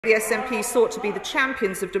The SNP sought to be the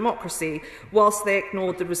champions of democracy whilst they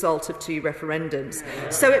ignored the result of 2 referendums.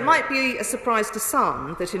 So it might be a surprise to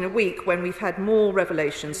some that in a week when we've had more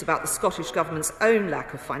revelations about the Scottish Government's own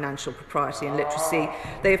lack of financial propriety and literacy,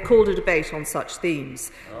 they have called a debate on such themes.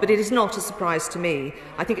 But it is not a surprise to me.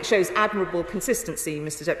 I think it shows admirable consistency,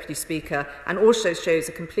 Mr Deputy Speaker, and also shows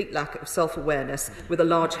a complete lack of self-awareness with a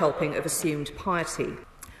large helping of assumed piety.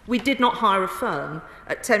 We did not hire a firm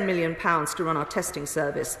at £10 million to run our testing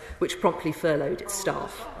service, which promptly furloughed its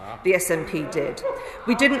staff. The SNP did.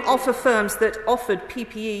 We didn't offer firms that offered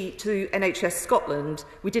PPE to NHS Scotland.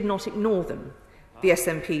 We did not ignore them. The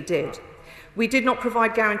SNP did. We did not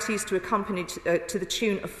provide guarantees to a company to the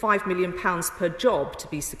tune of £5 million per job to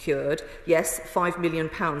be secured. Yes, £5 million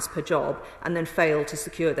per job, and then failed to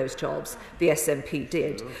secure those jobs. The SNP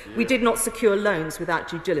did. We did not secure loans without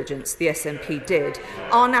due diligence. The SNP did.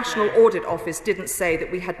 Our National Audit Office didn't say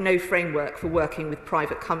that we had no framework for working with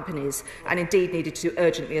private companies, and indeed needed to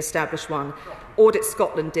urgently establish one. Audit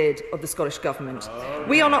Scotland did of the Scottish Government.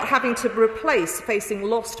 We are not having to replace facing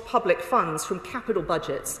lost public funds from capital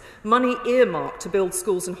budgets, money earmarked to build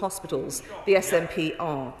schools and hospitals. The SNP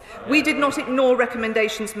are. We did not ignore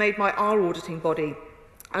recommendations made by our auditing body,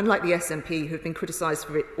 unlike the SNP, who have been criticised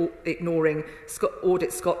for ignoring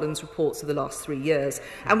Audit Scotland's reports of the last 3 years.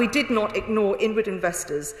 And we did not ignore inward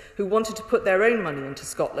investors who wanted to put their own money into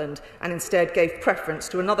Scotland and instead gave preference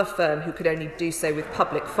to another firm who could only do so with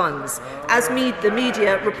public funds. As the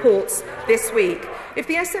media reports this week, if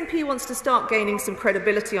the SNP wants to start gaining some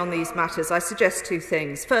credibility on these matters, I suggest 2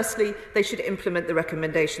 things. Firstly, they should implement the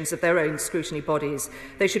recommendations of their own scrutiny bodies.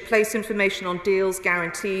 They should place information on deals,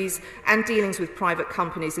 guarantees and dealings with private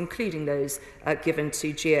companies, including those given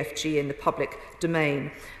to GFG in the public domain.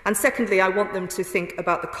 And secondly, I want them to think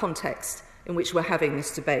about the context in which we're having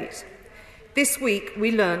this debate. This week,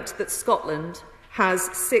 we learnt that Scotland has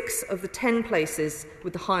 6 of the 10 places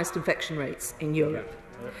with the highest infection rates in Europe.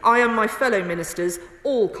 I and my fellow ministers,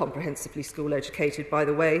 all comprehensively school educated by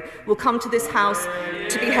the way, will come to this House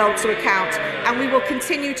to be held to account, and we will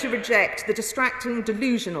continue to reject the distracting,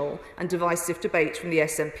 delusional and divisive debate from the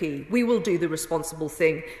SNP. We will do the responsible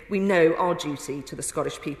thing. We know our duty to the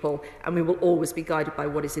Scottish people, and we will always be guided by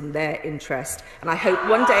what is in their interest. And I hope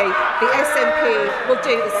one day the SNP will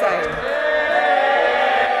do the same.